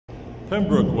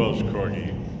Pembroke Welsh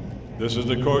Corgi. This is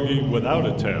the Corgi without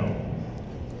a tail.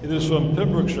 It is from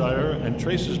Pembrokeshire and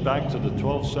traces back to the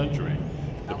 12th century.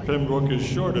 The Pembroke is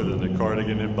shorter than the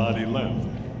cardigan in body length.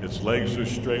 Its legs are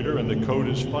straighter and the coat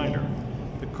is finer.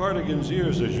 The cardigan's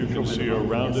ears, as you can see, are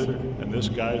rounded and this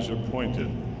guy's are pointed.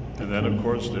 And then, of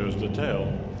course, there's the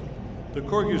tail. The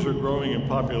Corgis are growing in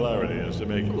popularity as they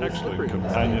make excellent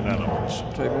companion animals.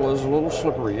 The table is a little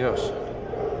slippery, yes.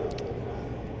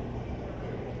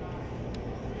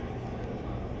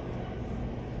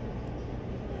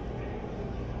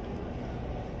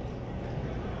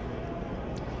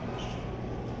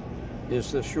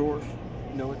 Is this yours?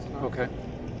 No, it's not. Okay.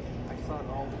 I saw it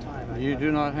all the time. You do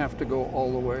not have to go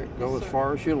all the way. Go as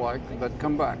far as you like, but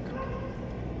come back.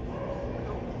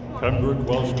 Pembroke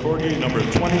Welsh Corgi, number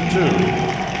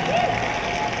 22.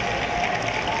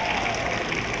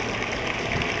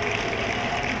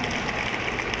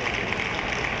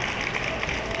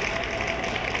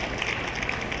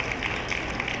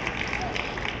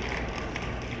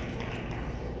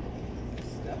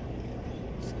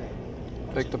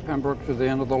 Take the Pembroke to the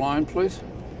end of the line, please.